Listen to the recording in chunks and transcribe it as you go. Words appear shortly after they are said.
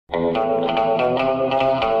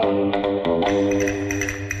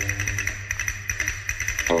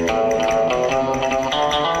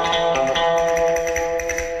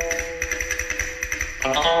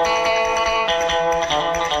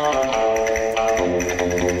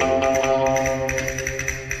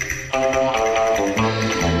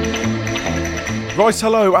Right,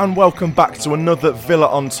 hello and welcome back to another Villa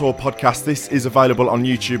on Tour podcast. This is available on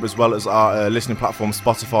YouTube as well as our listening platform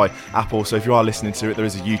Spotify, Apple. So if you are listening to it, there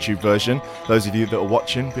is a YouTube version. Those of you that are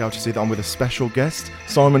watching, be able to see that I'm with a special guest.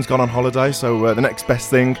 Simon's gone on holiday, so the next best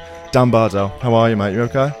thing, Dan Bardell. How are you, mate? You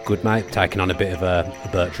okay? Good, mate. Taking on a bit of a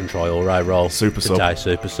Bertrand Traore role. Super today, sub.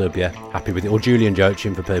 Super sub, yeah. Happy with it. Or Julian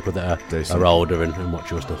Joachim for people that are older and watch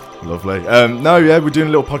your stuff. Lovely. We're doing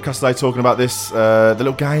a little podcast today talking about this, the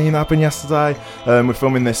little game that happened yesterday. We're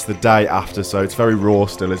filming this the day after, so it's very raw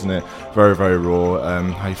still, isn't it? Very, very raw.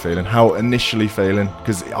 How you feeling? How initially feeling?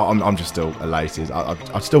 Because I'm just still elated.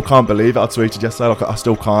 I still can't believe it. I tweeted yesterday, like I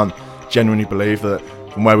still can't genuinely believe that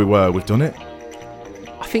from where we were, we've done it.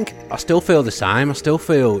 I think I still feel the same. I still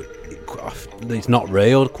feel it's not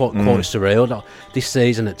real, quite surreal. Like, this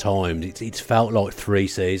season at times, it's felt like 3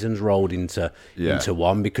 seasons rolled into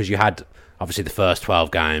one, because you had obviously the first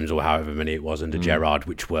 12 games or however many it was under Gerrard,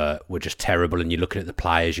 which were just terrible, and you're looking at the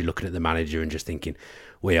players, you're looking at the manager and just thinking,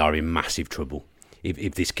 we are in massive trouble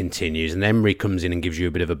if this continues. And Emery comes in and gives you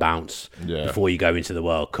a bit of a bounce before you go into the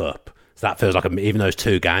World Cup. So that feels like, even those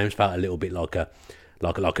 2 games felt a little bit like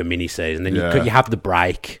a mini season. Then you have the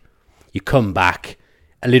break, you come back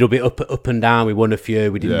a little bit up and down. We won a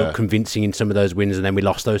few, we didn't look convincing in some of those wins, and then we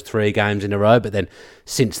lost those 3 games in a row. But then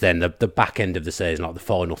since then, the back end of the season, like the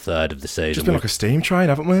final third of the season, just been like a steam train,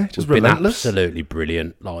 haven't we? Just been relentless. Absolutely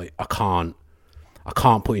brilliant. Like I can't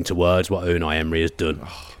put into words what Unai Emery has done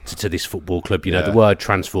to this football club. You know, the word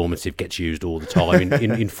transformative gets used all the time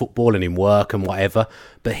in football and in work and whatever,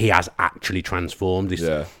 but he has actually transformed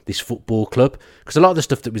this football club, because a lot of the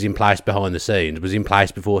stuff that was in place behind the scenes was in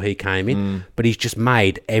place before he came in, but he's just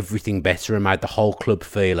made everything better and made the whole club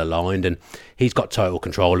feel aligned, and he's got total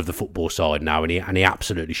control of the football side now, and he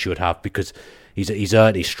absolutely should have, because he's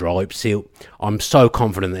earned his stripes. I'm so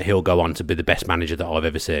confident that he'll go on to be the best manager that I've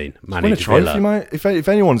ever seen. Win a trophy, mate. If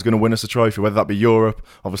anyone's going to win us a trophy, whether that be Europe,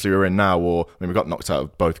 obviously we're in now, or we got knocked out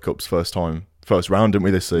of both cups first round, didn't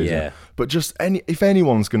we, this season? Yeah. But just if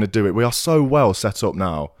anyone's going to do it, we are so well set up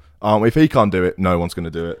now. If he can't do it, no one's going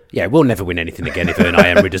to do it. Yeah, we'll never win anything again if Unai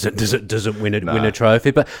Emery doesn't win a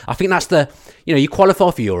trophy. But I think that's you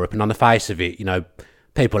qualify for Europe, and on the face of it,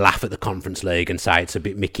 people laugh at the Conference League and say it's a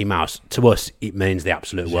bit Mickey Mouse. To us, it means the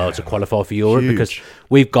absolute world to qualify for Europe, because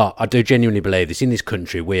I do genuinely believe this, in this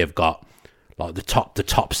country, we have got like the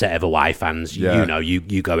top set of away fans. Yeah.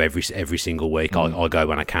 You go every single week. I go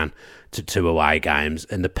when I can to away games,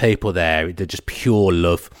 and the people there, they're just pure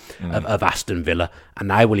love of Aston Villa,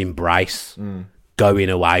 and they will embrace going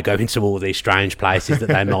to all these strange places that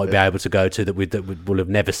they might be able to go to that will have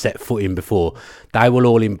never set foot in before. They will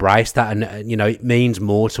all embrace that, and it means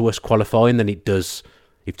more to us qualifying than it does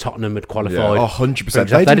if Tottenham had qualified. Yeah, 100%.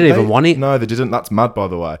 They didn't even want it. No, they didn't. That's mad, by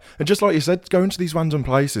the way. And just like you said, going to these random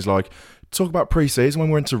places, like, talk about pre-season when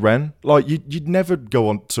we went to Rennes. Like, you'd never go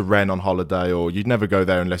on to Rennes on holiday, or you'd never go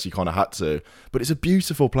there unless you kind of had to. But it's a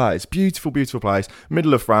beautiful place. Beautiful, beautiful place.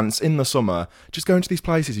 Middle of France, in the summer. Just going to these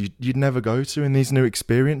places you'd never go to, in these new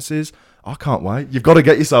experiences. I can't wait. You've got to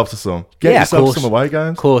get yourself to some. Get yourself some away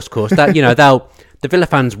games. Of course. That, the Villa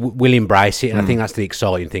fans will embrace it, and I think that's the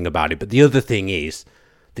exciting thing about it. But the other thing is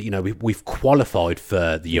that, we've qualified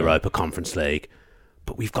for the Europa Conference League,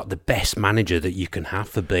 but we've got the best manager that you can have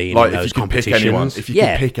for being in those competitions. If you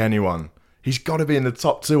could pick anyone, he's got to be in the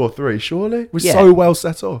top 2 or 3, surely. We're so well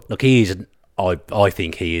set up. Look, I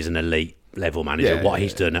think he is an elite level manager. What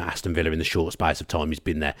he's done at Aston Villa in the short space of time he's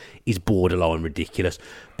been there is borderline ridiculous.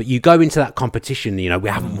 But you go into that competition, we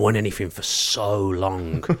haven't won anything for so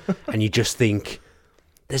long, and you just think,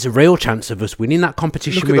 there's a real chance of us winning that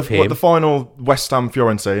competition with him. The final West Ham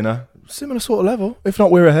Fiorentina, similar sort of level. If not,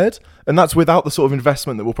 we're ahead. And that's without the sort of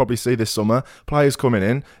investment that we'll probably see this summer. Players coming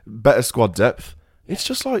in, better squad depth. It's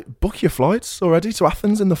just like, book your flights already to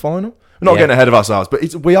Athens in the final. We're not getting ahead of ourselves,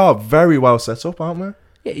 but we are very well set up, aren't we?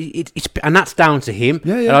 Yeah, and that's down to him.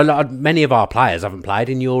 Yeah. Many of our players haven't played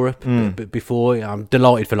in Europe before. I'm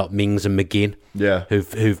delighted for Mings and McGinn,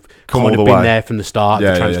 who've kind of been there from the start,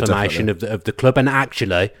 the transformation of the club, and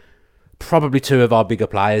actually probably 2 of our bigger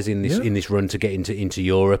players in this run to get into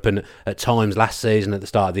Europe. And at times last season, at the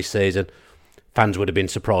start of this season, fans would have been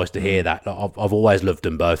surprised to hear that. I've always loved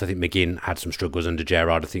them both. I think McGinn had some struggles under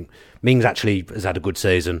Gerrard. I think Mings actually has had a good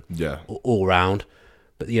season all round.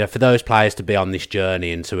 But, for those players to be on this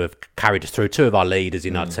journey and to have carried us through, two of our leaders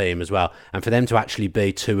in our team as well, and for them to actually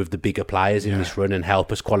be two of the bigger players in this run and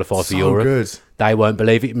help us qualify for Europe, good. They won't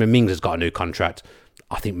believe it. Mings has got a new contract.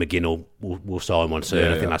 I think McGinn will sign one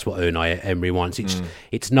soon. I think that's what Unai Emery wants.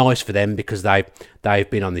 It's nice for them because they've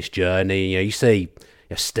been on this journey. You see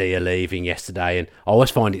Steer leaving yesterday, and I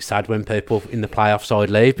always find it sad when people in the playoff side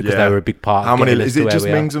leave because they were a big part. How of many? Is it just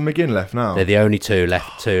Mings and McGinn left now? They're the only two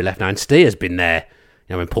left now, and Steer's been there.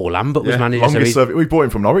 When Paul Lambert was manager, we bought him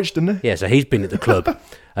from Norwich, didn't he? Yeah, so he's been at the club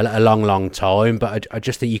a long, long time. But I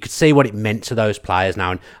just think you could see what it meant to those players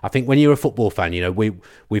now. And I think when you're a football fan,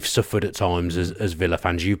 we've suffered at times as Villa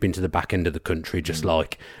fans. You've been to the back end of the country,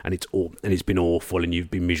 and it's been awful, and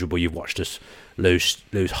you've been miserable. You've watched us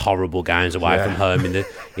lose horrible games away from home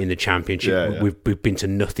in the Championship. We've been to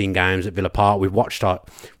nothing games at Villa Park. We've watched our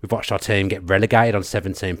team get relegated on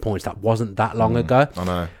 17 points. That wasn't that long ago. I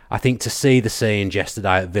know. I think to see the scenes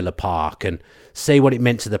yesterday at Villa Park and see what it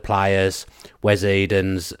meant to the players, Wes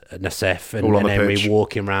Edens, Nassef and Emery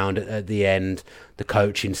walking around at the end, the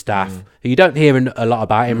coaching staff. You don't hear a lot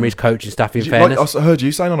about Emery's coaching staff, in fairness. I heard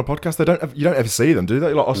you saying on a podcast, you don't ever see them, do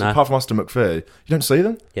they? No. Apart from Austin McPhee, you don't see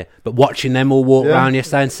them? Yeah, but watching them all walk around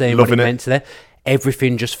yesterday and seeing what it meant to them,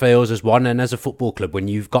 everything just feels as one. And as a football club, when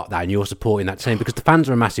you've got that and you're supporting that team, because the fans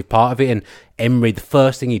are a massive part of it, and Emery, the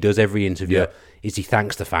first thing he does every interview is he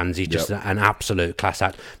thanks the fans. He's just an absolute class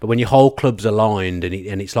act. But when your whole club's aligned and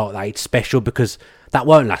it's like that, it's special because that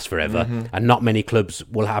won't last forever. And not many clubs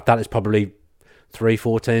will have that. There's probably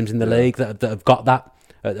 3-4 teams in the league that have got that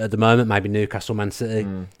at the moment. Maybe Newcastle, Man City,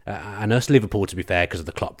 and us, Liverpool, to be fair, because of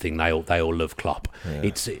the Klopp thing. They all love Klopp.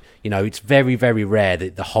 It's it's very, very rare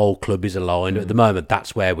that the whole club is aligned. At the moment,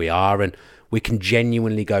 that's where we are, and we can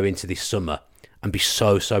genuinely go into this summer and be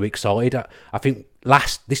so excited. I think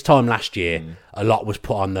this time last year, a lot was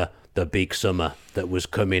put on the big summer that was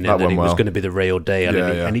coming, and that it was going to be the real deal.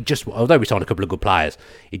 And it just, although we signed a couple of good players,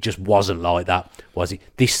 it just wasn't like that, was it?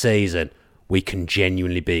 This season, we can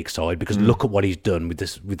genuinely be excited because look at what he's done with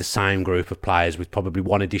the same group of players, with probably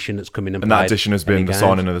one addition that's come in and played. That addition has been the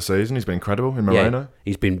signing of the season. He's been incredible in Moreno. Yeah,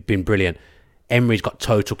 he's been brilliant. Emery's got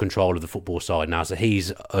total control of the football side now, so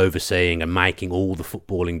he's overseeing and making all the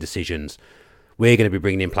footballing decisions. We're going to be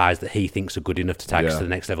bringing in players that he thinks are good enough to take us to the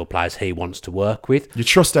next level, players he wants to work with. You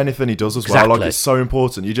trust anything he does as well. Like, it's so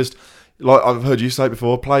important. You just, like I've heard you say it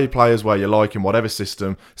before, play players where you like in whatever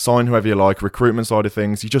system, sign whoever you like, recruitment side of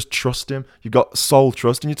things, you just trust him. You've got sole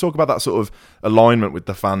trust. And you talk about that sort of alignment with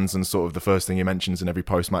the fans, and sort of the first thing he mentions in every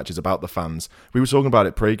post-match is about the fans. We were talking about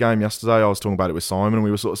it pre-game yesterday. I was talking about it with Simon, and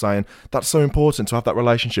we were sort of saying that's so important to have that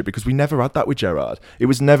relationship, because we never had that with Gerrard. It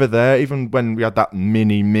was never there, even when we had that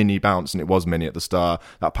mini bounce, and it was mini at the start,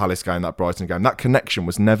 that Palace game, that Brighton game, that connection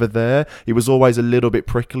was never there. He was always a little bit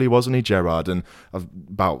prickly, wasn't he, Gerrard? And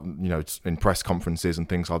about, in press conferences and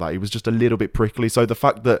things like that, he was just a little bit prickly. So the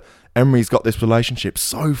fact that Emery's got this relationship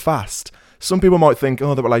so fast, some people might think,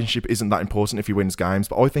 the relationship isn't that important if he wins games,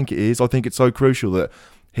 but I think it is. I think it's so crucial that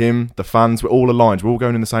him, the fans, we're all aligned, we're all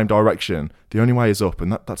going in the same direction. The only way is up,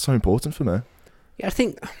 and that's so important for me. Yeah, I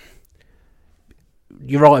think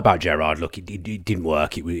you're right about Gerrard. Look, it didn't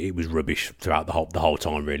work. It was rubbish throughout the whole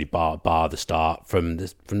time, really, bar the start. From the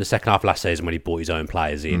second half of last season, when he brought his own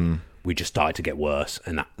players in, we just started to get worse,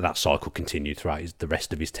 and that cycle continued throughout the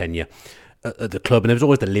rest of his tenure at the club. And there was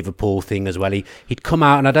always the Liverpool thing as well. He'd come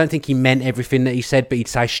out, and I don't think he meant everything that he said, but he'd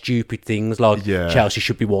say stupid things like Chelsea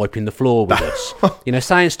should be wiping the floor with us.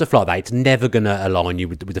 Saying stuff like that, it's never going to align you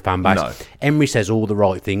with the fan base. No. Emery says all the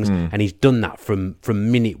right things, and he's done that from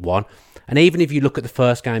minute one. And even if you look at the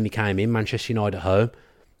first game he came in, Manchester United at home,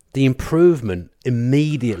 the improvement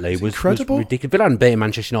immediately was ridiculous. Villa hadn't beaten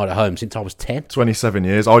Manchester United at home since I was 10. 27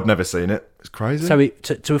 years. I'd never seen it. It's crazy. So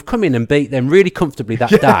to have come in and beat them really comfortably that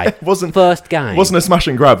day, first game. Wasn't a smash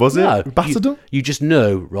and grab, was it? No. Battered them? You just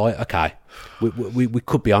knew, right, okay, we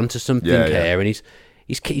could be onto something here. And he's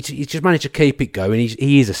just managed to keep it going.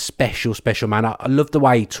 He is a special man. I love the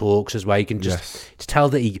way he talks as well. You can just tell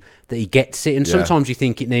that he gets it. And sometimes you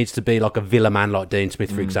think it needs to be like a Villa man like Dean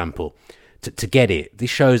Smith, for example, to get it. This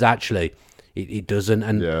shows actually it doesn't.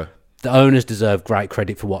 And the owners deserve great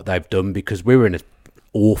credit for what they've done, because we were in an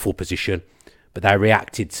awful position, but they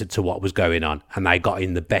reacted to what was going on, and they got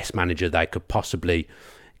in the best manager they could possibly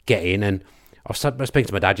get in. And I was speaking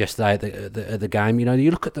to my dad yesterday at the game. You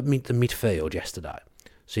look at the midfield yesterday.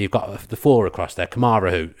 So you've got the four across there.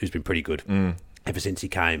 Kamara, who's been pretty good ever since he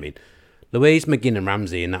came in. Louise, McGinn and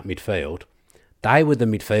Ramsey in that midfield. They were the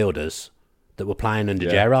midfielders that were playing under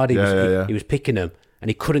Gerrard. He was picking them, and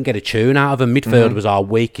he couldn't get a tune out of them. Midfield was our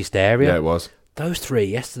weakest area. Yeah, it was. Those three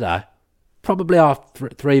yesterday, probably our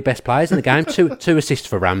three best players in the game. Two assists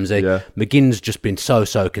for Ramsey. Yeah. McGinn's just been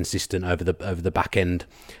so consistent over the back end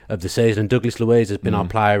of the season. And Douglas Luiz has been our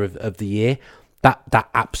player of the year. That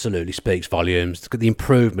absolutely speaks volumes. The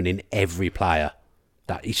improvement in every player.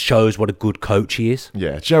 That it shows what a good coach he is.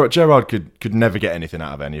 Yeah, Gerrard could never get anything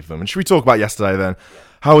out of any of them. And should we talk about yesterday then?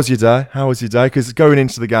 How was your day? Because going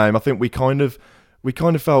into the game, I think we kind of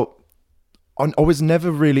felt. I was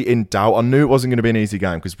never really in doubt. I knew it wasn't going to be an easy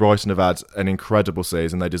game because Brighton have had an incredible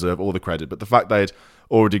season. They deserve all the credit. But the fact they'd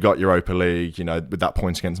already got Europa League, with that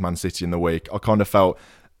point against Man City in the week, I kind of felt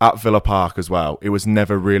at Villa Park as well. It was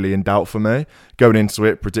never really in doubt for me. Going into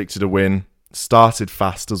it, predicted a win. Started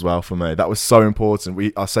fast as well for me. That was so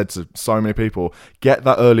important. I said to so many people, get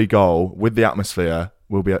that early goal with the atmosphere.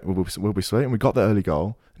 We'll be sweet. And we got the early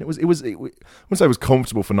goal. And I wouldn't say it was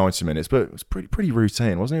comfortable for 90 minutes, but it was pretty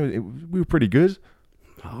routine, wasn't it? We were pretty good.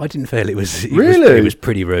 I didn't feel it was. It was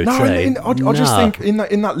pretty routine. I just think in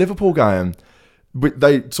that Liverpool game,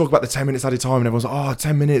 they talk about the 10 minutes at a time, and everyone's like,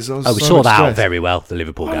 10 minutes. We saw that out very well. The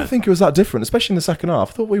Liverpool game. I don't think it was that different, especially in the second half.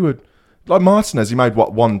 I thought we would. Like Martinez, he made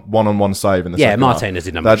one-on-one save in the second half. Yeah, Martinez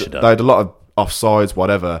didn't have much to do. They had a lot of offsides,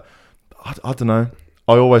 whatever. I don't know.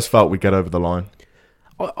 I always felt we'd get over the line.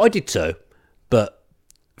 I did too, but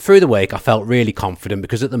through the week I felt really confident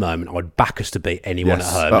because at the moment I'd back us to beat anyone at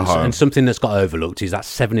home. And something that's got overlooked is that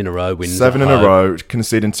 7 in a row wins. 7 in a row,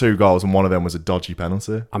 conceding 2 goals, and one of them was a dodgy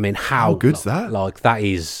penalty. I mean, how good's that? Like that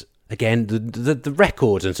is. Again, the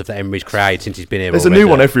records and stuff that Emery's created since he's been here. There's a new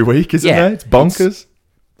one every week, isn't there? It's bonkers.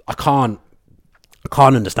 I can't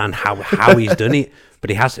understand how he's done it, but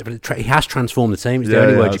he has transformed the team. It's the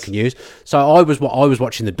only word you can use. So I was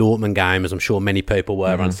watching the Dortmund game, as I'm sure many people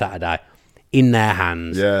were on Saturday. In their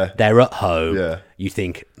hands, they're at home. Yeah. You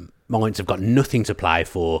think Mainz have got nothing to play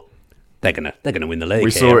for. They're gonna win the league.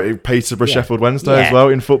 We saw it in Peterborough, Sheffield Wednesday as well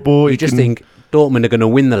in football. You just think Dortmund are going to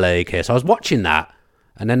win the league here. So I was watching that,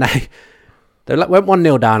 and then they went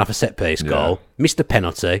 1-0 down off a set piece goal, missed a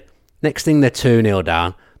penalty. Next thing they're 2-0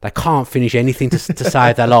 down. They can't finish anything to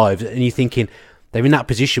save their lives, and you're thinking they're in that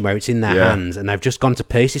position where it's in their hands, and they've just gone to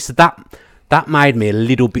pieces. So that made me a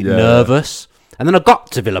little bit nervous. And then I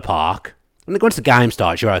got to Villa Park, and once the game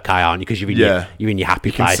starts, you're okay, aren't you? Because you're in your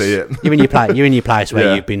happy place. Can see it. You're in your place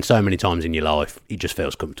where you've been so many times in your life. It just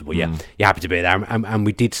feels comfortable. You're happy to be there, and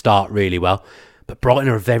we did start really well. But Brighton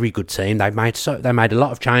are a very good team. They made a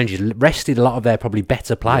lot of changes, rested a lot of their probably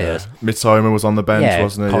better players. Mitoma was on the bench,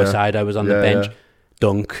 wasn't he? Caicedo was on the bench. Yeah.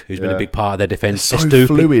 Dunk, who's been a big part of their defence. So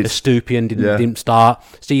fluid. Estupiñán didn't start.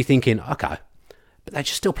 So you're thinking, okay, but they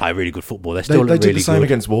just still play really good football. They did the same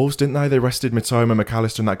against Wolves, didn't they? They rested Mitoma,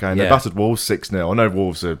 McAllister in that game. They battered Wolves 6-0. I know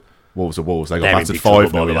Wolves are Wolves. They got battered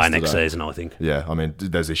 5-0 by the way next season, I think. Yeah, I mean,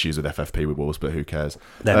 there's issues with FFP with Wolves, but who cares?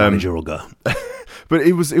 Their manager will go. But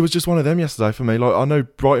it was just one of them yesterday for me. Like, I know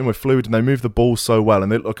Brighton were fluid and they moved the ball so well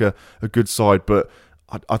and they look like a good side, but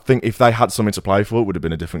I think if they had something to play for, it would have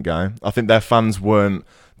been a different game. I think their fans weren't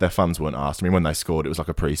asked. I mean, when they scored, it was like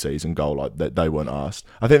a pre-season goal. Like they weren't asked.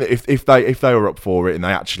 I think that if they were up for it and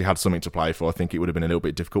they actually had something to play for, I think it would have been a little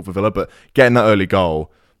bit difficult for Villa. But getting that early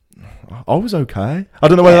goal, I was okay. I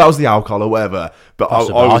don't know whether that was the alcohol or whatever, but I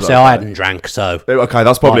was okay. I hadn't drank, so okay,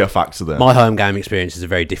 that's probably a factor then. My home game experiences are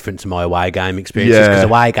very different to my away game experiences because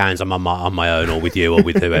away games I'm on my own or with you or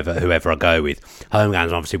with whoever I go with. Home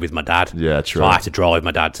games I'm obviously with my dad. Yeah, true. So I have to drive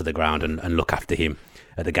my dad to the ground and look after him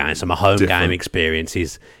at the game. So my home game experience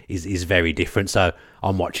is very different. So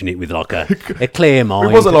I'm watching it with like a clear mind.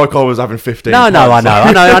 It wasn't like I was having 15. No,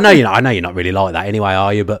 I know you're not really like that anyway,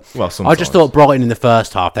 are you? But I just thought Brighton in the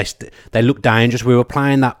first half they looked dangerous. We were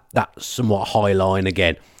playing that somewhat high line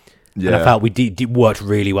again, and I felt we did worked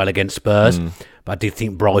really well against Spurs. But I did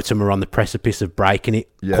think Brighton were on the precipice of breaking it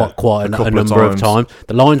quite a number of times.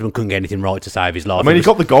 The linesman couldn't get anything right to save his life. I mean, he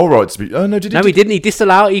got the goal right. No, he didn't. He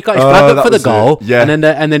disallowed. He got his flag up for the goal, and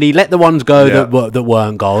then he let the ones go that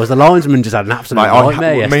weren't goals. The linesman just had an absolute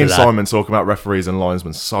nightmare yesterday. Me and Simon talk about referees and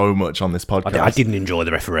linesmen so much on this podcast. I didn't enjoy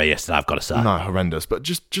the referee yesterday, I've got to say. No, horrendous. But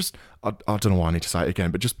just I don't know why I need to say it again,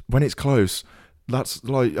 but just when it's close, that's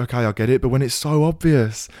like, okay, I get it, but when it's so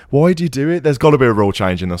obvious, why do you do it? There's got to be a rule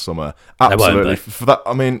change in the summer. Absolutely. For that,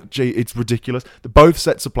 I mean, it's ridiculous. Both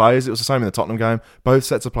sets of players, it was the same in the Tottenham game, both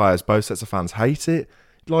sets of players, both sets of fans hate it.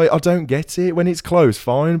 Like, I don't get it. When it's close,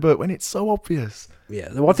 fine, but when it's so obvious. Yeah,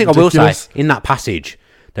 the one thing I will say, in that passage,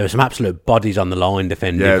 there were some absolute bodies on the line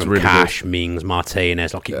defending from really Cash, Mings,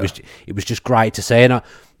 Martinez. Like, it was just great to see. And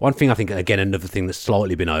one thing I think, again, another thing that's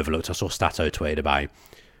slightly been overlooked, I saw Stato tweet about it.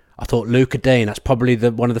 I thought Luca Dean, that's probably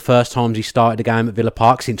one of the first times he started a game at Villa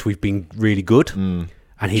Park since we've been really good. And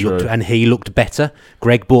And he looked better.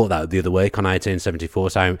 Greg bought that the other week on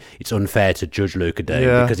 1874, saying it's unfair to judge Luca Dean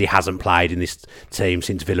because he hasn't played in this team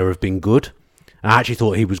since Villa have been good. And I actually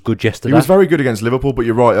thought he was good yesterday. He was very good against Liverpool, but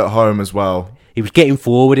you're right, at home as well. He was getting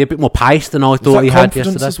forward, he had a bit more pace than I thought he had yesterday.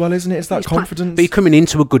 Confidence as well, isn't it? It's that confidence. But you're coming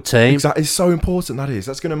into a good team. Exactly. It's so important, that is.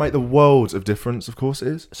 That's going to make the world of difference, of course it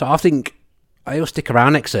is. So I think he'll stick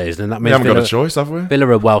around next season, and that means we haven't got a choice, have we? Villa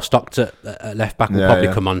are well stocked at left back. Will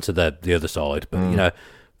probably come onto the other side, but you know,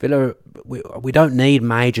 Villa, we don't need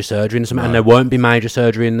major surgery in the summer, and there won't be major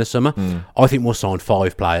surgery in the summer. I think we'll sign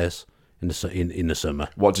 5 players in the summer.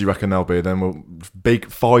 What do you reckon they'll be then? Well,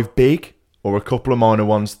 5 big, or a couple of minor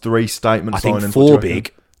ones, 3 statement signings? I think 4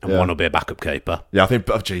 big. And one will be a backup keeper. Yeah, I think,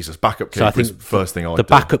 backup keeper so I think is the first thing I The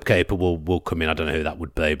backup keeper will come in. I don't know who that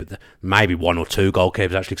would be, but maybe 1 or 2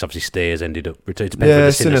 goalkeepers, actually, because obviously Steers ended up...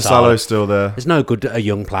 Sinisalo's still there. There's no good a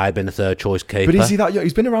young player being a third-choice keeper. But is he that young?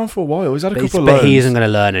 He's been around for a while. He's had a couple of loans. But he isn't going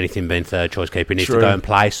to learn anything being third-choice keeper. He needs to go and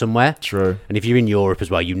play somewhere. True. And if you're in Europe as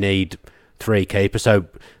well, you need 3 keepers. So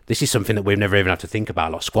this is something that we've never even had to think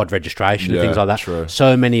about, like squad registration and things like that. True.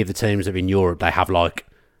 So many of the teams that are in Europe, they have like...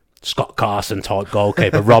 Scott Carson type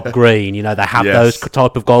goalkeeper, Rob Green, you know, they have those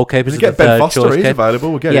type of goalkeepers. We get Ben Foster, he's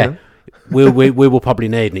available, we'll get him. we will probably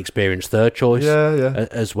need an experienced third choice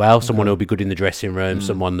as well. Someone who'll be good in the dressing room,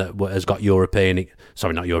 someone that has got not European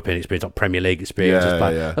experience, not Premier League experience.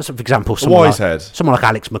 That's, for example, someone like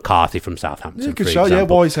Alex McCarthy from Southampton. Good shot,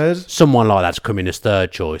 Wisehead. Someone like that's come in as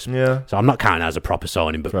third choice. Yeah. So I'm not counting that as a proper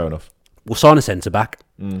signing, but fair enough. We'll sign a centre-back.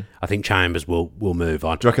 I think Chambers will move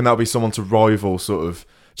on. Do you reckon that'll be someone to rival sort of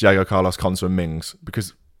Diego Carlos, Konsa and Mings?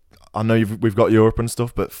 Because I know we've got Europe and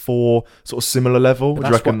stuff, but 4 sort of similar level. Do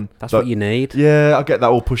you reckon that's what you need? Yeah, I get that,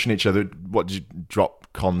 all pushing each other. What, do you drop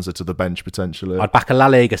Konsa to the bench potentially? I'd back a La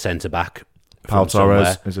Liga centre-back. Pau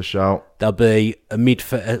Torres is a shout. There'll be a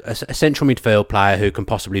central midfield player who can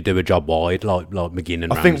possibly do a job wide, like McGinn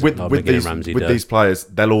and Ramsey. I think with these players,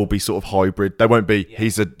 they'll all be sort of hybrid. They won't be,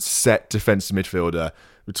 he's a set defensive midfielder.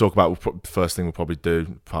 We talk about, first thing we'll probably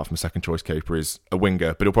do, apart from a second choice keeper, is a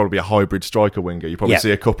winger, but it'll probably be a hybrid striker winger. You probably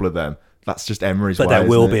see a couple of them. That's just Emery's way. But there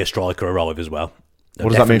will be a striker arrive as well. What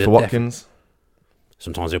does that mean for Watkins?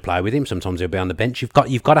 Sometimes he'll play with him, sometimes he'll be on the bench. You've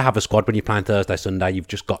got to have a squad when you're playing Thursday, Sunday. You've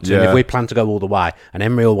just got to. And if we plan to go all the way, and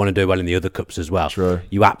Emery will want to do well in the other cups as well,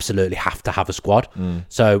 you absolutely have to have a squad.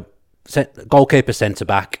 So, goalkeeper,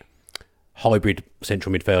 centre-back, hybrid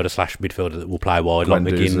central midfielder / midfielder that will play wide, like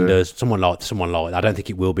McGinn does. Someone like that. I don't think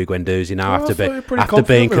it will be Guendouzi now. After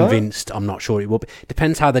being convinced, I'm not sure it will be.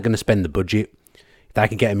 Depends how they're going to spend the budget. If they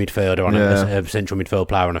can get a midfielder on a central midfield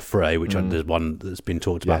player on a free, which there's one that's been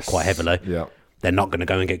talked about quite heavily. Yeah. They're not going to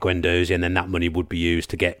go and get Guendouzi, and then that money would be used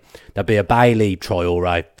to get... There'll be a Bailey,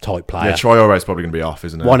 Traoré type player. Yeah, Traoré's probably going to be off,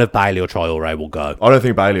 isn't it? One of Bailey or Traoré will go. I don't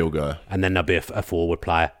think Bailey will go. And then there'll be a forward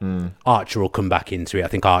player. Archer will come back into it. I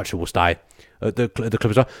think Archer will stay at the club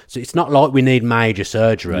as well. So it's not like we need major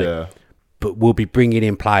surgery, but we'll be bringing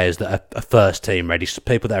in players that are first team ready, so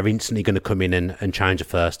people that are instantly going to come in and change a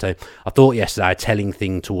first team. I thought yesterday a telling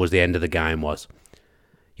thing towards the end of the game was,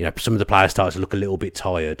 you know, some of the players started to look a little bit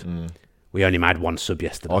tired. We only made 1 sub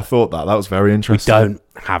yesterday. I thought that was very interesting. We don't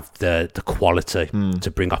have the quality to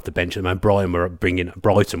bring off the bench. I mean, Brighton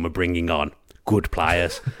were bringing on good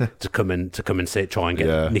players to come and try and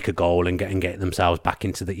get nick a goal and get themselves back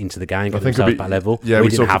into the game, get themselves back level. Yeah, we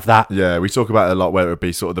didn't have that. Yeah, we talk about it a lot where it would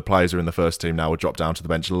be sort of the players who are in the first team now would drop down to the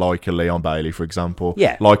bench, like a Leon Bailey, for example.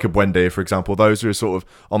 Yeah. Like a Buendia, for example. Those who are sort of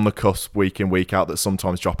on the cusp week in, week out that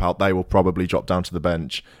sometimes drop out, they will probably drop down to the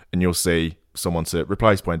bench, and you'll see someone to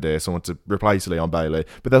replace Buendia, someone to replace Leon Bailey,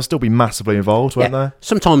 but they'll still be massively involved, won't they?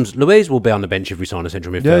 Sometimes Louise will be on the bench if we sign a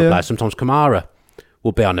central midfield player. Sometimes Kamara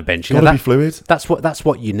will be on the bench. Gotta be fluid. That's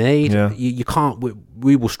what you need. Yeah. You can't.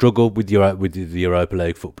 We will struggle with the Europa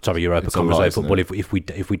League. Europa Conference football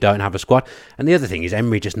if we don't have a squad. And the other thing is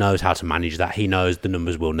Emery just knows how to manage that. He knows the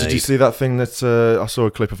numbers we'll need. Did you see that thing that I saw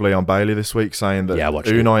a clip of Leon Bailey this week saying that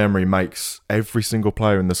Unai Emery makes every single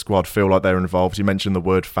player in the squad feel like they're involved. He mentioned the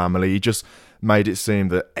word family. He just made it seem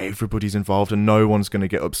that everybody's involved and no one's going to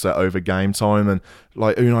get upset over game time. And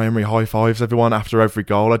like Unai Emery high fives everyone after every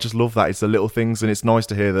goal. I just love that. It's the little things, and it's nice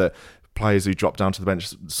to hear that players who drop down to the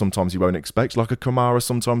bench sometimes you won't expect, like a Kamara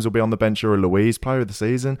sometimes will be on the bench, or a Louise player of the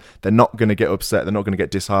season. They're not going to get upset. They're not going to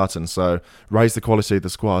get disheartened. So raise the quality of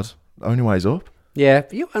the squad. The only way's up. Yeah,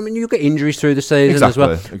 you'll get injuries through the season as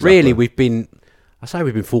well. Exactly. Really, we've been... I say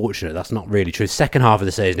we've been fortunate. That's not really true. Second half of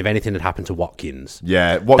the season, if anything had happened to Watkins,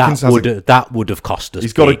 Watkins that would have cost us.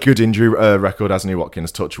 He's got a good injury record, hasn't he,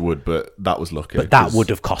 Watkins? Touch wood, but that was lucky. But that would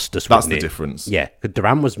have cost us. That's the difference. Yeah,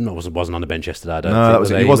 Durant wasn't on the bench yesterday. I don't no, think. That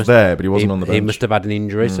was it. He was there, but he wasn't on the bench. He must have had an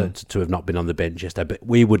injury to have not been on the bench yesterday.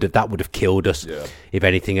 But that would have killed us if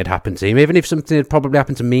anything had happened to him. Even if something had probably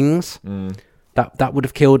happened to Mings, that would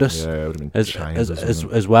have killed us. Yeah, it would have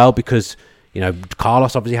been as well, because.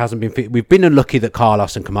 Carlos obviously hasn't been fit. We've been unlucky that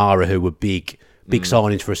Carlos and Kamara, who were big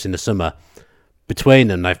signings for us in the summer, between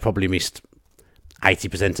them, they've probably missed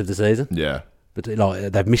 80% of the season. Yeah. But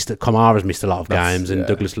they've missed. Kamara's missed a lot of games, and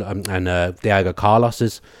Douglas and Diego Carlos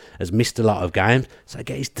has missed a lot of games. So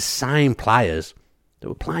again, it's the same players that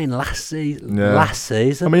were playing last season.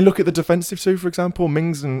 I mean, look at the defensive two, for example.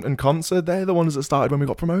 Mings and Konsa, they're the ones that started when we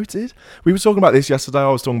got promoted. We were talking about this yesterday. I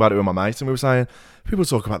was talking about it with my mate, and we were saying, people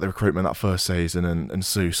talk about the recruitment that first season and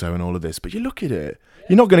Suso and all of this, but you look at it,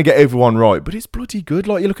 you're not going to get everyone right, but it's bloody good.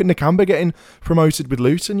 Like, you look at Nakamba getting promoted with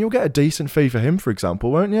Luton, you'll get a decent fee for him, for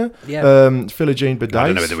example, won't you? Yeah. Philogene Badace, I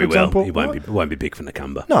don't know whether we for example. Will. He won't be big for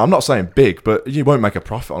Nakamba. No, I'm not saying big, but you won't make a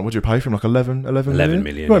profit on. Would you pay for him like 11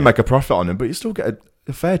 million? You won't make a profit on him, but you still get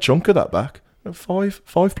a fair chunk of that back. 5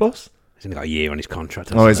 plus. He's only got a year on his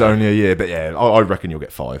contract. It's only a year, but yeah, I reckon you'll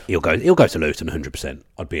get 5. He'll go to Luton 100%.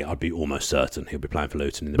 I'd be almost certain he'll be playing for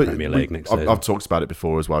Luton in the Premier League next season. I've talked about it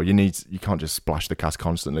before as well. You can't just splash the cash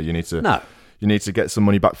constantly. You need to get some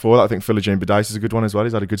money back for that. I think Philogene Badace is a good one as well.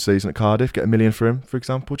 He's had a good season at Cardiff. Get $1 million for him, for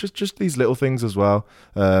example. Just these little things as well.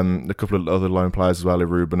 A couple of other loan players as well,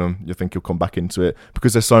 Rubenham. You think he'll come back into it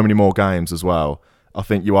because there's so many more games as well. I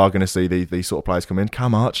think you are going to see these sort of players come in.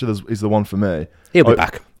 Cam Archer is the one for me. He'll be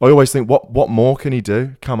back. I always think, what more can he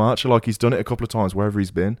do? Cam Archer, like, he's done it a couple of times wherever he's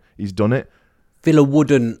been. He's done it. Villa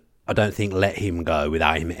wouldn't, I don't think, let him go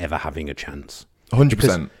without him ever having a chance.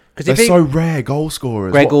 100%. Because they're so rare goal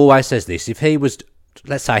scorers. Greg always says this. If he was,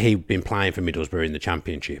 let's say he'd been playing for Middlesbrough in the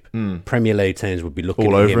Championship, Premier League teams would be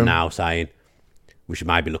looking at him now saying, we should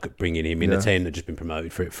maybe look at bringing him in a team that's just been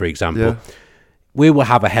promoted, for example. Yeah. We will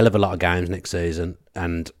have a hell of a lot of games next season,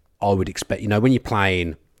 and I would expect, when you're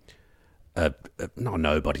playing not a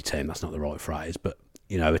nobody team, that's not the right phrase, but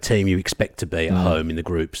a team you expect to be at home in the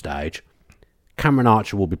group stage, Cameron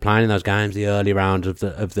Archer will be playing in those games, the early round of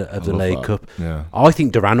the League Cup. Yeah. I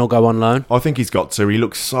think Duran will go on loan. I think he's got to. He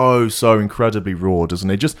looks so incredibly raw, doesn't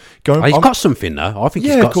he? Just going. He's got something though. I think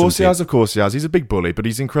he's got something. Of course he has. He's a big bully, but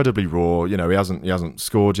he's incredibly raw. He hasn't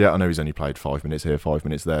scored yet. I know he's only played 5 minutes here, 5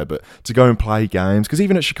 minutes there, but to go and play games, because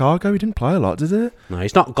even at Chicago he didn't play a lot, did he? No,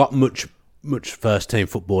 he's not got much first team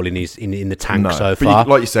football in the tank so far.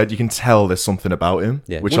 Like you said, you can tell there's something about him.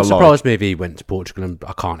 Yeah, which wouldn't surprise me if he went to Portugal, and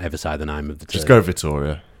I can't ever say the name of the team. Just go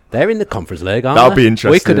Vitória. They're in the Conference League, aren't they? That'll be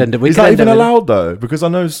interesting. Is that even allowed though? Because I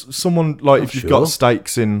know someone if you've got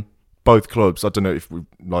stakes in both clubs, I don't know if we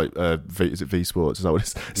is it V Sports? Is that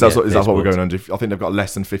what what we're going under? I think they've got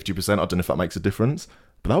less than 50%. I don't know if that makes a difference.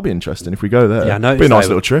 But that'll be interesting if we go there. Yeah, I know. It'll be a nice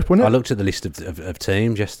little trip, wouldn't it? I looked at the list of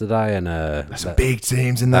teams yesterday, and there's some big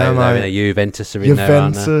teams in there, mate. Juventus are in there,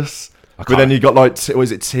 aren't they? But then you got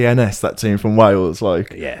was it TNS, that team from Wales?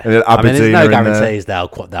 Yeah. And then Aberdeen, there's no guarantees they'll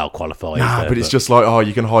qualify. Nah, but it's just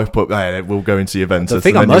you can hype up. Hey, we'll go into Juventus. The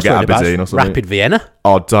thing and I'm then most you worried get about Aberdeen or is something. Rapid Vienna.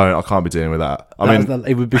 I can't be dealing with that.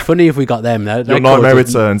 It would be funny if we got them. Your nightmare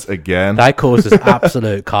returns again. They caused us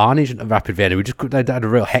absolute carnage at Rapid Vienna. They had a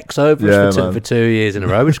real hex over us for 2 years in a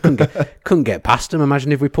row. We just couldn't get past them.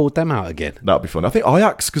 Imagine if we pulled them out again. That'd be fun. I think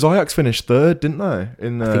because Ajax finished third, didn't they? I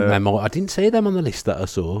think they might. I didn't see them on the list that I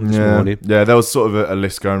saw this morning. Yeah, there was sort of a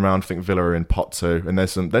list going around. I think Villa are in pot 2, and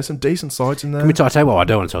there's some decent sides in there. I tell you what, I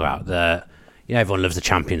don't want to talk about everyone loves the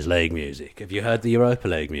Champions League music. Have you heard the Europa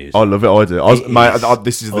League music? I love it. I do.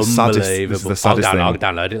 This is the saddest. This is the saddest thing. I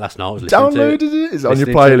downloaded it last night. I was listening to it. It's on your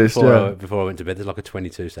playlist. Before I went to bed, there's like a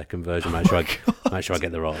 22-second version. Make sure I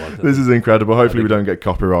get the right one. This is incredible. Hopefully, we don't get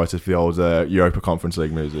copyrighted for the old Europa Conference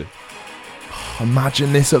League music.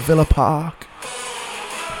 Imagine this at Villa Park.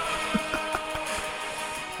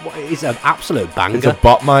 It's an absolute banger. It's a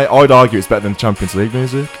bop, mate. I'd argue it's better than Champions League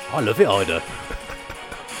music. I love it, I do.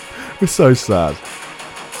 It's so sad.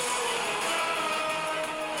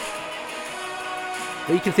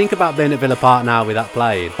 But you can think about being at Villa Park now with that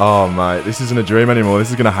playing. Oh, mate, this isn't a dream anymore. This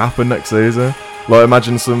is going to happen next season.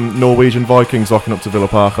 Imagine some Norwegian Vikings rocking up to Villa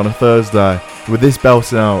Park on a Thursday with this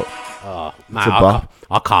belting out. Oh, man,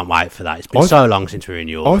 I can't wait for that. It's been so long since we were in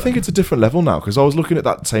Europe. I think it's a different level now, because I was looking at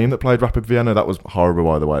that team that played Rapid Vienna. That was horrible,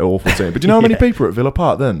 by the way. Awful team. But do you know how many people were at Villa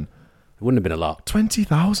Park then? It wouldn't have been a lot.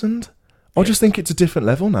 20,000? I just think it's a different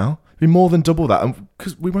level now. It'd be more than double that.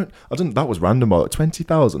 Because that was random, by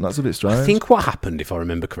 20,000. That's a bit strange. I think what happened, if I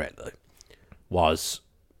remember correctly, was...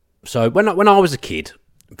 So when I was a kid,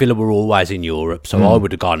 Villa were always in Europe, so I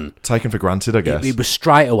would have gone... Taken for granted, I guess. It was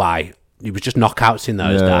straight away. It was just knockouts in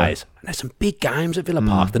those days. And there's some big games at Villa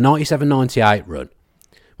Park. The 97-98 run,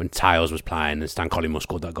 when Tails was playing and Stan Collymore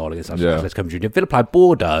scored that goal against Atletico Madrid. Villa played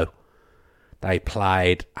Bordeaux. They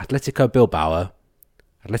played Atletico Bilbao,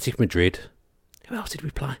 Atletico Madrid. Who else did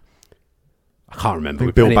we play? I can't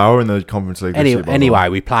remember. Bilbao in the Conference League. Anyway,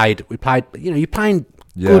 we played. You're playing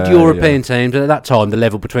good European teams, and at that time, the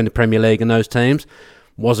level between the Premier League and those teams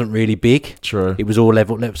wasn't really big. True. It was all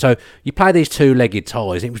level. So you play these two-legged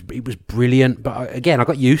ties. It was brilliant. But again, I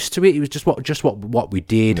got used to it. It was just what we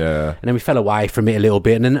did. Yeah. And then we fell away from it a little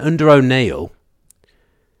bit. And then under O'Neill,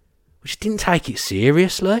 we just didn't take it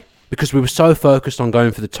seriously, because we were so focused on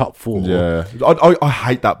going for the top four. Yeah. I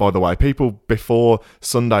hate that, by the way. People before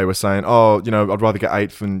Sunday were saying, I'd rather get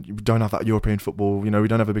 8th and we don't have that European football. We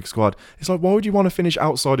don't have a big squad. It's like, why would you want to finish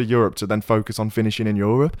outside of Europe to then focus on finishing in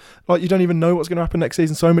Europe? Like, you don't even know what's going to happen next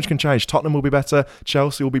season. So much can change. Tottenham will be better.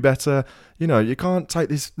 Chelsea will be better. You can't take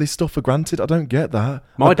this stuff for granted. I don't get that.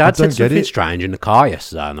 My dad said something strange in the car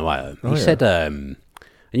yesterday on the way home. He said...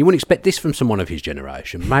 and you wouldn't expect this from someone of his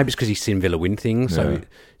generation. Maybe it's because he's seen Villa win things, so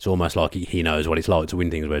it's almost like he knows what it's like to win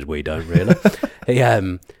things, whereas we don't really.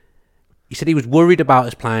 He said he was worried about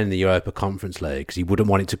us playing in the Europa Conference League because he wouldn't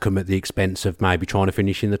want it to come at the expense of maybe trying to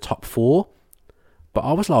finish in the top 4. But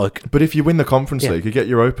I was like... But if you win the Conference League, you get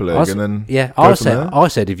Europa League and then... Yeah, I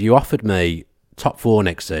said if you offered me top 4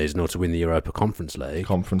 next season or to win the Europa Conference League,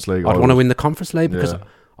 I'd want to win the Conference League because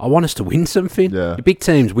I want us to win something. Yeah. The big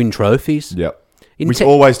teams win trophies. Yeah. We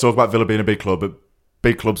always talk about Villa being a big club, but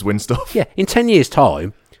big clubs win stuff. Yeah, in 10 years'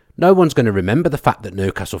 time, no one's going to remember the fact that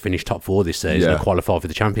Newcastle finished top 4 this season and qualified for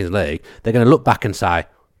the Champions League. They're going to look back and say,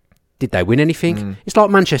 did they win anything? It's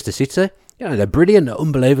like Manchester City. They're brilliant, they're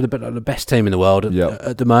unbelievable, they're the best team in the world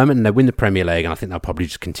at the moment, and they win the Premier League, and I think they'll probably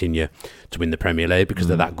just continue to win the Premier League because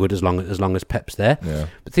they're that good as long as Pep's there. Yeah.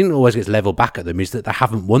 But the thing that always gets leveled back at them is that they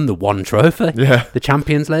haven't won the one trophy, the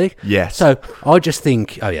Champions League. Yes. So I just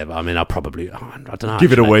think, I don't know.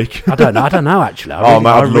 Give it a week. I don't know actually. I'd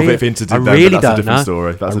love it if Inter did that, but that's a different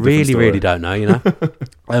story. I really don't know,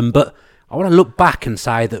 but I want to look back and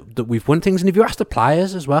say that we've won things. And if you ask the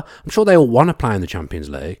players as well, I'm sure they all want to play in the Champions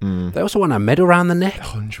League. They also want a medal around the neck.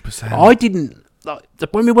 100%. I didn't...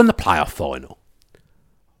 when we won the playoff final,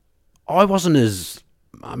 I wasn't as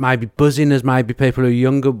maybe buzzing as maybe people who are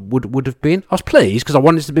younger would have been. I was pleased because I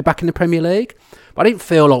wanted to be back in the Premier League. But I didn't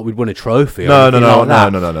feel like we'd won a trophy.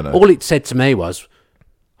 No. All it said to me was...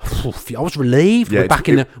 I was relieved. We're back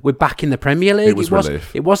in the Premier League.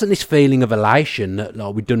 It wasn't this feeling of elation that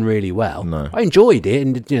we'd done really well. No. I enjoyed it,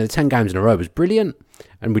 and the 10 games in a row was brilliant.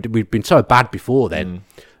 And we'd been so bad before then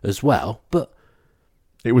as well. But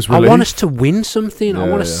it was relief. I want us to win something. I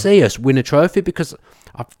want to see us win a trophy because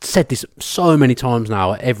I've said this so many times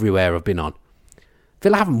now everywhere I've been on.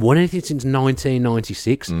 Villa haven't won anything since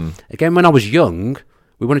 1996. Again, when I was young,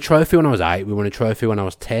 we won a trophy when I was 8. We won a trophy when I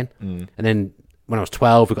was 10, and then. When I was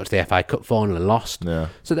 12, we got to the FA Cup final and lost. Yeah.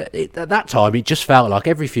 So at that time, it just felt like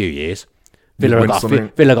every few years, Villa got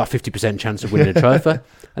 50% chance of winning a trophy. And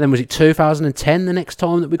then was it 2010 the next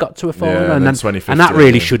time that we got to a final? Yeah, and then 2015. And that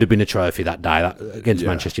really should have been a trophy that day against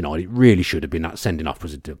Manchester United. It really should have been. That sending off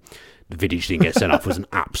was the Vidic didn't get sent off was an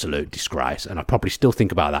absolute disgrace, and I probably still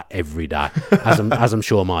think about that every day, as I'm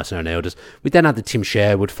sure Martin O'Neill does. We then had the Tim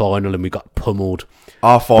Sherwood final, and we got pummeled.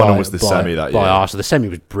 Our final was the semi that year. So the semi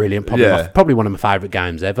was brilliant, probably one of my favourite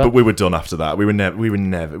games ever. But we were done after that. We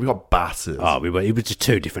got battered. It was just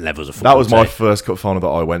 2 different levels of football. That was my first cup final that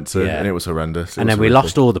I went to, and it was horrendous. And then we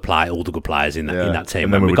lost all the good players in that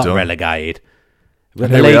team, and then we got relegated.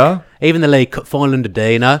 Even the League Cup final under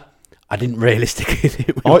Dino. I didn't realistically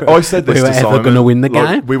think I said this to Simon. We were ever going to win the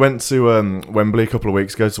game. We went to Wembley a couple of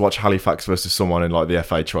weeks ago to watch Halifax versus someone in the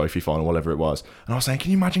FA Trophy final, whatever it was. And I was saying,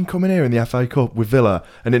 can you imagine coming here in the FA Cup with Villa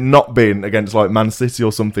and it not being against Man City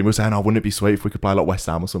or something? We were saying, wouldn't it be sweet if we could play West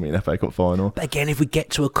Ham or something in the FA Cup final? But again, if we get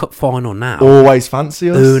to a cup final now... Always fancy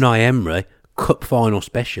us. Unai Emery, cup final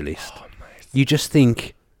specialist. You just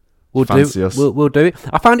think... We'll do it.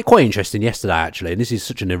 I found it quite interesting yesterday, actually, and this is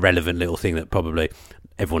such an irrelevant little thing that probably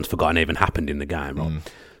everyone's forgotten even happened in the game. Right?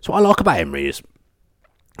 So what I like about Emery is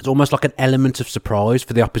it's almost like an element of surprise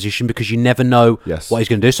for the opposition because you never know what he's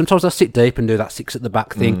going to do. Sometimes they'll sit deep and do that 6 at the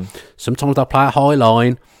back thing. Sometimes they'll play a high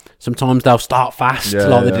line. Sometimes they'll start fast,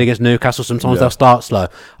 like they did against Newcastle. Sometimes they'll start slow.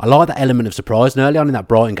 I like that element of surprise. And early on in that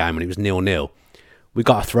Brighton game when it was 0-0, we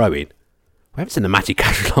got a throw in. We haven't seen the Matty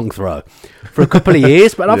Cash long throw for a couple of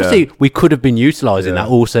years, but obviously we could have been utilising that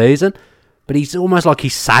all season. But he's almost like he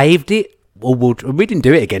saved it we didn't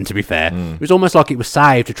do it again, to be fair. It was almost like it was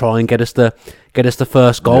saved to try and get us the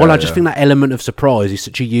first goal. I just think that element of surprise is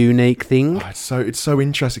such a unique thing. It's so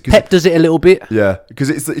interesting. Pep does it a little bit. Yeah, because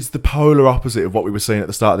it's the polar opposite of what we were seeing at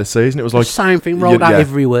the start of this season. It was like the same thing rolled out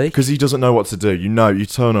every week. Because he doesn't know what to do. You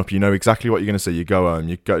turn up, you know exactly what you're going to see. You go home,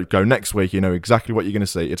 you go next week, you know exactly what you're going to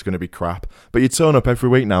see. It's going to be crap. But you turn up every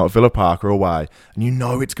week now at Villa Park or away, and you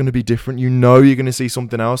know it's going to be different. You know you're going to see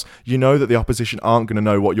something else. You know that the opposition aren't going to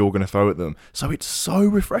know what you're going to throw at them. So it's so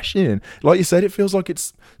refreshing. Like you said, it feels like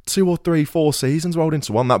it's 2 or 3, 4 seasons rolled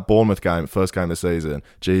into one. That Bournemouth game, first game of the season,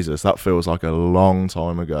 Jesus, that feels like a long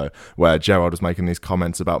time ago, where Gerrard was making these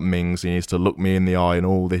comments about Mings, he needs to look me in the eye and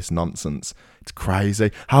all this nonsense. It's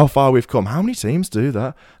crazy how far we've come. How many teams do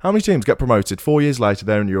that? How many teams get promoted 4 years later,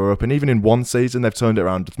 they're in Europe, and even in one season they've turned it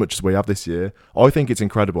around as much as we have this year? I think it's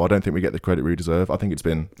incredible. I don't think we get the credit we deserve. I think it's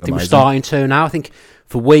been amazing. I think we're starting to now. I think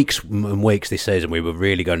for weeks and weeks this season we were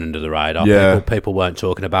really going under the radar. Yeah. People weren't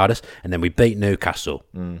talking about us, and then we beat Newcastle,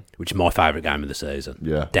 which is my favourite game of the season.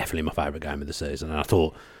 Yeah, definitely my favourite game of the season. And I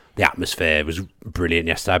thought the atmosphere was brilliant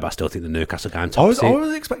yesterday, but I still think the Newcastle game tops it. I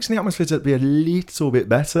was expecting the atmosphere to be a little bit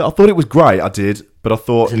better. I thought it was great, I did, but I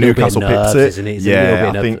thought Newcastle picked it. Isn't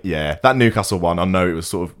it? That Newcastle one, I know it was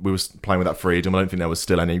sort of, we were playing with that freedom. I don't think there was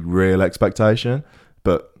still any real expectation,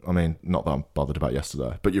 but I mean, not that I'm bothered about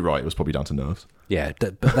yesterday. But you're right, it was probably down to nerves. Yeah,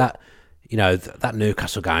 but that... that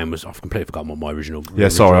Newcastle game was... I've completely forgotten what my original I point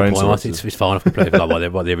was. It's fine, I've completely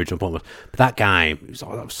forgotten what the original point was. But that game, that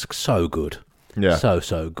was so good. Yeah,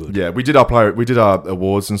 so good. Yeah, we did our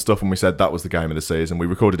awards and stuff, and we said that was the game of the season. We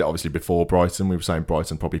recorded it obviously before Brighton. We were saying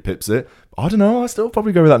Brighton probably pips it. I don't know. I still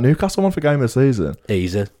probably go with that Newcastle one for game of the season.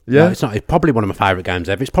 Easy. Yeah, no, it's probably one of my favourite games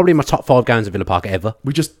ever. It's probably my top 5 games at Villa Park ever.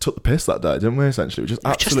 We just took the piss that day, didn't we? Essentially, we just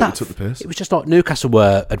absolutely took the piss. It was just like Newcastle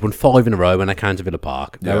had won 5 in a row when they came to Villa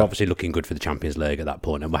Park. They were obviously looking good for the Champions League at that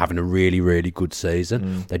point, and were having a really, really good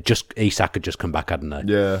season. Isak had just come back, hadn't they?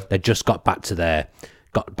 Yeah, they just got back to their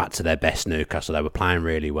best. Newcastle, they were playing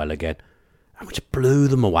really well again, and we just blew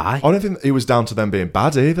them away. I don't think it was down to them being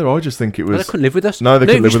bad either. I just think it was... They couldn't live with us. No, they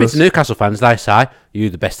couldn't live with us. Newcastle fans, they say, you're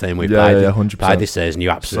the best team we've played. Yeah, 100%. Played this season. You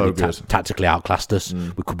absolutely tactically outclassed us.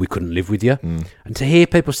 We couldn't live with you. And to hear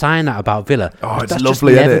people saying that about Villa, it's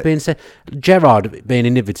lovely, isn't it? Been said. Gerrard, being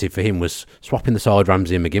innovative for him, was swapping the side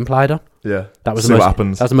Ramsey and McGinn played on. Yeah, that was what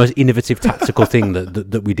happens. That was the most innovative tactical thing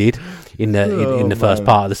that we did in the first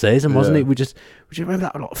part of the season, wasn't it? We just remember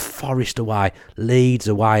that a lot of Forest away, Leeds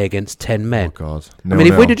away against 10 men. Oh God!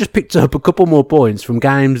 If we'd have just picked up a couple more points from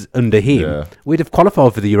games under him, we'd have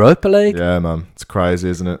qualified for the Europa League. Yeah, man, it's crazy,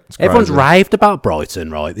 isn't it? Everyone's raved about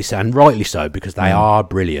Brighton, right? And rightly so, because they are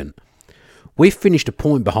brilliant. We've finished a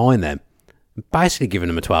point behind them, basically giving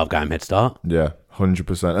them a 12-game head start. Yeah.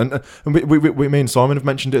 100%. And we me and Simon have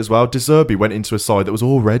mentioned it as well. De Zerbi went into a side that was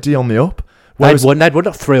already on the up. They'd won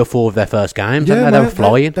like 3 or 4 of their first games. Yeah, they were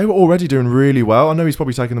flying. They were already doing really well. I know he's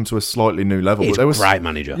probably taken them to a slightly new level. He's a great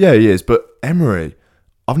manager. Yeah, he is. But Emery,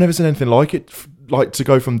 I've never seen anything like it. Like, to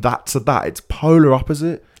go from that to that, it's polar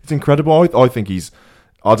opposite. It's incredible. I think he's...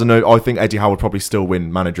 I don't know. I think Eddie Howe would probably still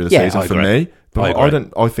win manager of the season for me. But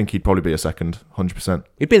I think he'd probably be a second, 100%.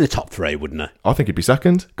 He'd be in the top 3, wouldn't he? I think he'd be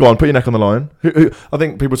second. Go on, put your neck on the line. I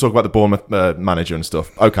think people talk about the Bournemouth manager and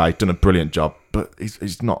stuff. Okay, done a brilliant job, but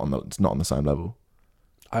he's not on the same level.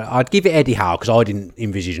 I'd give it Eddie Howe because I didn't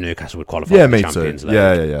envisage Newcastle would qualify for the Champions League.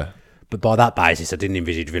 Yeah. But by that basis, I didn't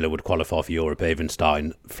envisage Villa would qualify for Europe, even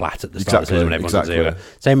starting flat at the start of the season when everyone's at 0.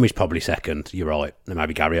 So Emery's probably second. You're right. Then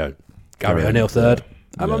maybe Gary O'Neill third.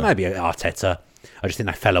 Maybe Arteta. I just think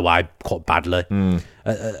they fell away quite badly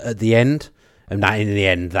at the end, and that in the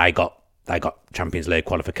end they got Champions League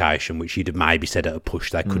qualification, which you'd have maybe said at a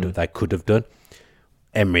push they could have done.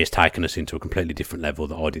 Emery has taken us into a completely different level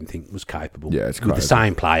that I didn't think was capable. Yeah, it's with the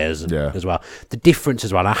same players as well. The difference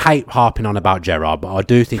as well. I hate harping on about Gerrard, but I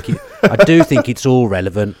do think it's all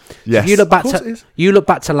relevant. Yes, so you look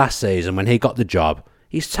back to last season when he got the job.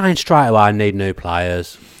 He's saying straight away, "I need new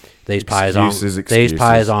players. These players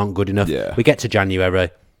aren't good enough." Yeah. We get to January,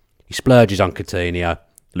 he splurges on Coutinho.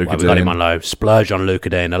 We got him on loan, splurged on Luka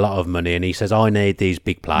Dean, a lot of money, and he says, "I need these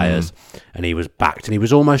big players," and he was backed, and he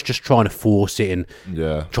was almost just trying to force it and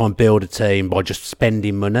try and build a team by just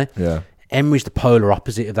spending money. Yeah. Emery's the polar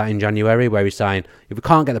opposite of that in January, where he's saying, if we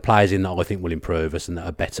can't get the players in that I think will improve us and that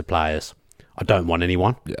are better players, I don't want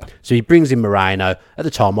anyone. Yeah. So he brings in Moreno. At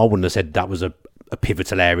the time, I wouldn't have said that was a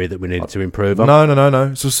pivotal area that we needed to improve on.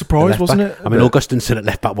 No. It's a surprise, wasn't it? I mean, Augustinson at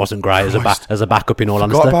left back wasn't great as a backup, in all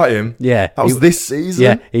honesty. Forgot about him. Yeah. That was this season.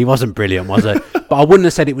 Yeah, he wasn't brilliant, was he? But I wouldn't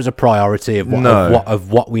have said it was a priority of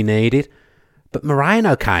what we needed. But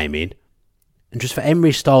Moreno came in, and just for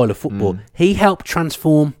Emery's style of football, he helped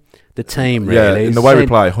transform the team, really. Yeah, in the way we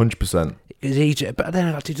play, 100%. But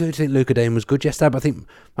then I do think Luca Dean was good yesterday, but I think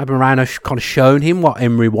maybe Moreno kind of shown him what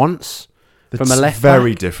Emery wants from a left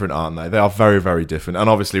very back. different, aren't they? They are very, very different. And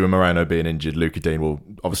obviously with Moreno being injured, Luca Dean will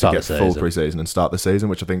obviously get full pre-season and start the season,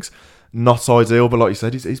 which I think's not ideal, but like you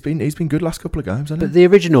said, he's been good last couple of games, hasn't he? But the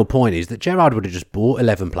original point is that Gerrard would have just bought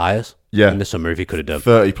 11 players in the summer if he could have done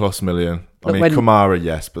 30 plus million. I mean, Kamara,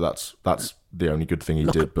 yes, but that's the only good thing he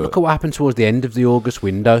did. But look at what happened towards the end of the August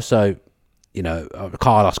window. So,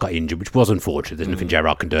 Carlos got injured, which was unfortunate. There's nothing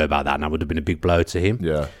Gerrard can do about that, and that would have been a big blow to him.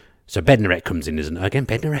 Yeah. So Bednarek comes in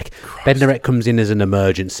Bednarek comes in as an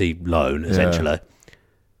emergency loan, essentially.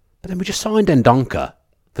 But then we just signed Ndonka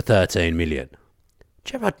for 13 million.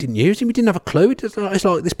 Gerrard didn't use him. He didn't have a clue. It's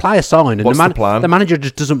like this player signed, and the manager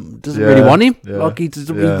just doesn't really want him. Yeah. Like he's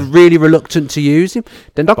really reluctant to use him.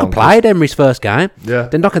 Ndonka played Emery's first game. Yeah.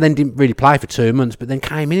 Ndonka then didn't really play for 2 months, but then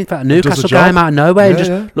came in for a Newcastle game out of nowhere, and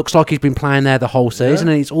just looks like he's been playing there the whole season.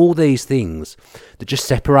 And it's all these things that just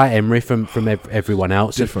separate Emery from everyone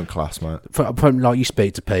else. Different class, mate. From like you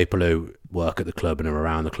speak to people who work at the club and are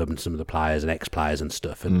around the club, and some of the players and ex-players and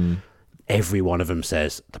stuff, and every one of them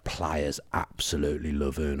says the players absolutely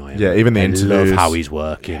love Unai. Yeah, even the interviews. Love how he's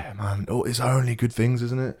working. Yeah, man. Oh, it's only good things,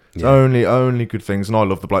 isn't it? It's only good things. And I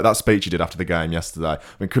love the bloke. That speech he did after the game yesterday. I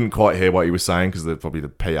mean, couldn't quite hear what he was saying because probably the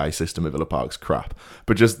PA system at Villa Park's crap.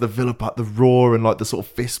 But just the Villa Park, the roar and like the sort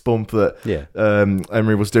of fist bump that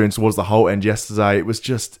Emery was doing towards the whole end yesterday. It was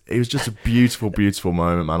just a beautiful, beautiful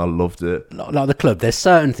moment, man. I loved it. Like the club, there's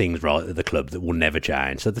certain things right at the club that will never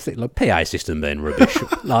change. So the thing, like PA system being rubbish,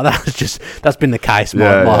 like that's been the case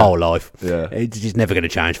my whole life. Yeah, it's never going to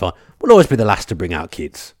change. Fine, we'll always be the last to bring out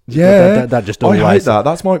kids. Yeah, that just always. I hate that.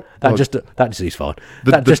 That's my that just is fine.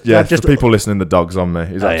 The people listening, the dog's on me.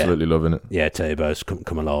 He's absolutely loving it. Yeah, Turbo's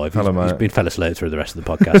come alive. Hello, mate. He's been fell asleep through the rest of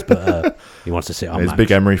the podcast, but he wants to sit on. He's a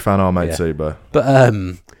big Emery fan, our mate Turbo. But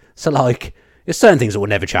so like, there's certain things that will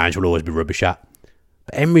never change. We'll always be rubbish at.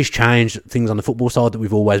 But Emery's changed things on the football side that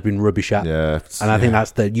we've always been rubbish at. Yeah. And I think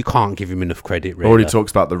that's you can't give him enough credit, really. Already talks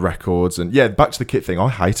about the records. And back to the kit thing. I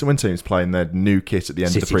hate it when teams playing their new kit at the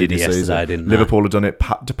end of the previous season. Liverpool have done it.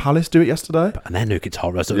 Did Palace do it yesterday? And their new kit's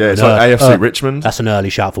horrible. It's like AFC Richmond. That's an early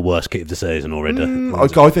shout for worst kit of the season already. I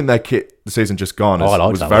think their kit, the season just gone,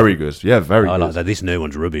 was very good. Yeah, very good. I like that. This new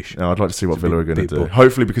one's rubbish. I'd like to see what Villa are going to do.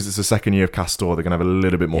 Hopefully, because it's the second year of Castor, they're going to have a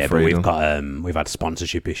little bit more freedom. But we've had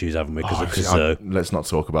sponsorship issues, haven't we? Let's not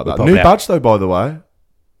talk about that. New badge though, by the way.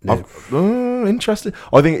 Interesting.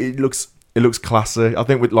 I think it looks classy. I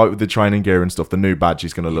think with the training gear and stuff, the new badge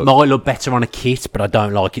is going to look... Might look better on a kit, but I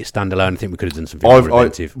don't like it standalone. I think we could have done something more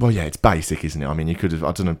inventive. Well, yeah, it's basic, isn't it? I mean, you could have...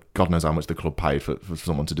 I don't know, God knows how much the club paid for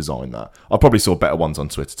someone to design that. I probably saw better ones on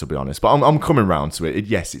Twitter, to be honest. But I'm coming round to it.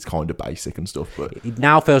 Yes, it's kind of basic and stuff, but... It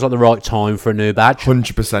now feels like the right time for a new badge.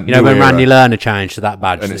 100%. You know, when Randy Lerner changed to that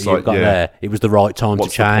badge and that you've got there, it was the right time to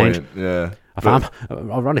change. Yeah.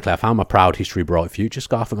 Ironically, I found my Proud History Bright Future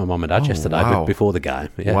scarf at my mum and dad yesterday before the game.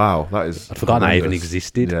 Yeah. Wow, that is... I'd forgotten that even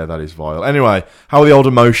existed. Yeah, that is vile. Anyway, how are the old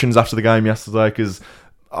emotions after the game yesterday? Because,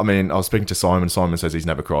 I mean, I was speaking to Simon. Simon says he's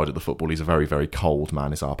never cried at the football. He's a very, very cold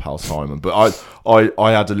man, is our pal Simon. But I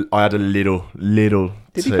had a little...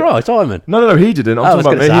 Did he cry, Simon? No, he didn't. I'm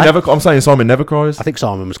talking about me. I'm saying Simon never cries. I think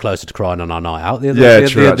Simon was closer to crying on our night out the other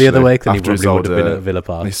week than he probably would have been at Villa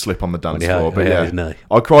Park. He slipped on the dance floor. But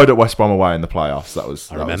I cried at West Brom away in the playoffs.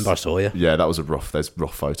 I saw you. Yeah, that was there's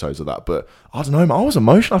rough photos of that. But I don't know, man, I was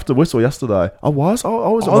emotional after the whistle yesterday. I was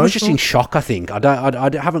emotional. I was just in shock, I think. I don't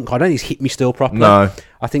think it's hit me still properly. No.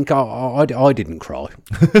 I think I didn't cry.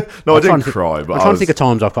 No, I didn't cry, but I'm trying to think of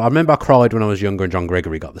times I've cried. I remember I cried when I was younger and John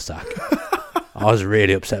Gregory got the sack. I was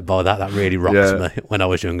really upset by that. That really rocked me when I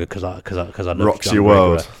was younger because I loved rocks John your Gregory.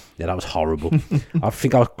 world. Yeah, that was horrible. I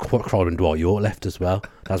think I cried when Dwight York left as well.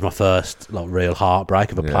 That was my first real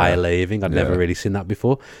heartbreak of a player leaving. I'd never really seen that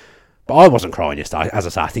before. But I wasn't crying yesterday. As I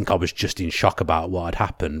say, I think I was just in shock about what had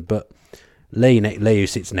happened. But Lee, who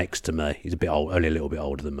sits next to me, he's only a little bit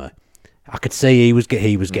older than me. I could see he was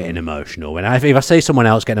getting emotional. And if I see someone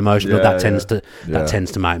else getting emotional, that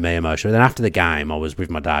tends to make me emotional. Then after the game, I was with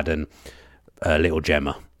my dad and little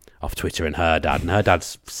Gemma off Twitter and her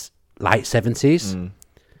dad's late 70s. And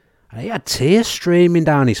he had tears streaming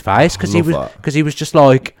down his face because he was just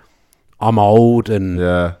like, I'm old and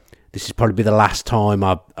this is probably the last time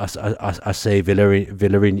I see Villa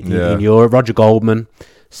in Europe. Roger Goldman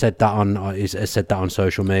said that on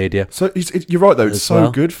social media. So you're right though. It's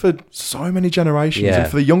so good for so many generations, and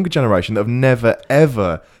for the younger generation that have never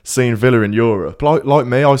ever seen Villa in Europe. Like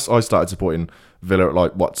me, I started supporting Villa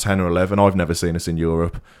at 10 or 11. I've never seen us in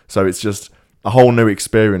Europe, so it's just a whole new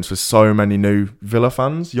experience for so many new Villa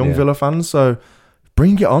fans, young Villa fans. So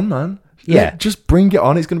bring it on, man. Yeah. Just bring it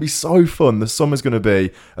on. It's going to be so fun. The summer's going to be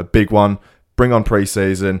a big one. Bring on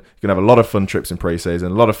pre-season. You're going to have a lot of fun trips in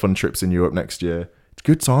pre-season, a lot of fun trips in Europe next year. It's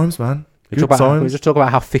good times, man. Good times. Can we just talk about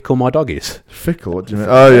how fickle my dog is? Fickle? What do you mean?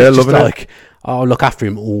 Oh, yeah, loving it. I look after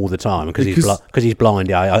him all the time because he's blind.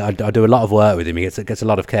 Yeah, I do a lot of work with him. He gets a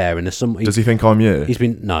lot of care. And does he think I'm you? He's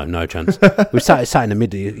been no chance. We've sat in the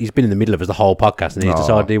middle. He's been in the middle of us the whole podcast, and he's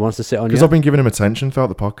decided he wants to sit on. Because I've been giving him attention throughout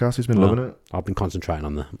the podcast. He's been loving it. I've been concentrating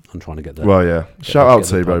on trying to get there. Well, yeah. Shout out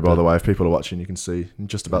to Bo, by the way. If people are watching, you can see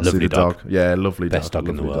just about see the dog. Yeah, lovely dog. Best dog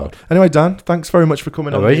in the world. Anyway, Dan, thanks very much for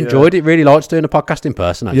coming on. I enjoyed it. Really liked doing a podcast in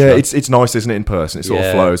person. Actually. Yeah, it's nice, isn't it? In person, it sort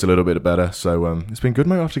of flows a little bit better. So it's been good,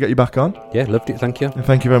 mate. I'll have to get you back on. Yeah, loved it. Thank you. And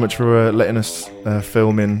thank you very much for letting us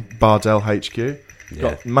film in Bardell HQ.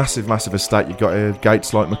 Got massive estate you've got here.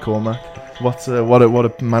 Gates like McCormack. What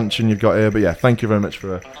a mansion you've got here. But yeah, thank you very much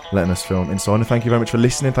for letting us film inside. And thank you very much for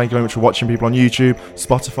listening. Thank you very much for watching, people on YouTube,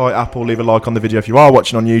 Spotify, Apple. Leave a like on the video if you are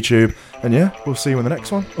watching on YouTube. And yeah, we'll see you in the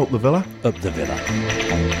next one. Up the Villa. Up the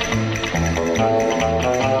Villa.